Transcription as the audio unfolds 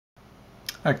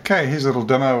Okay, here's a little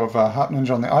demo of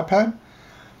HarpNinja on the iPad.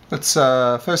 Let's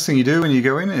first thing you do when you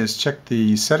go in is check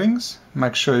the settings.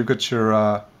 Make sure you've got your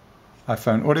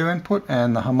iPhone audio input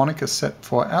and the harmonica set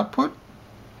for output.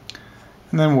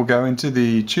 And then we'll go into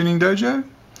the tuning dojo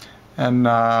and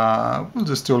we'll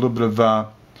just do a little bit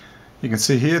of, you can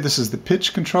see here, this is the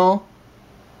pitch control.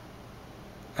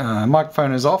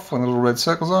 Microphone is off when the little red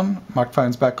circle's on.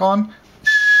 Microphone's back on.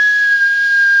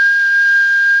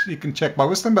 You can check by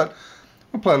whistling, but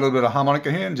we'll play a little bit of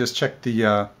harmonica here and just check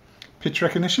the pitch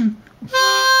recognition.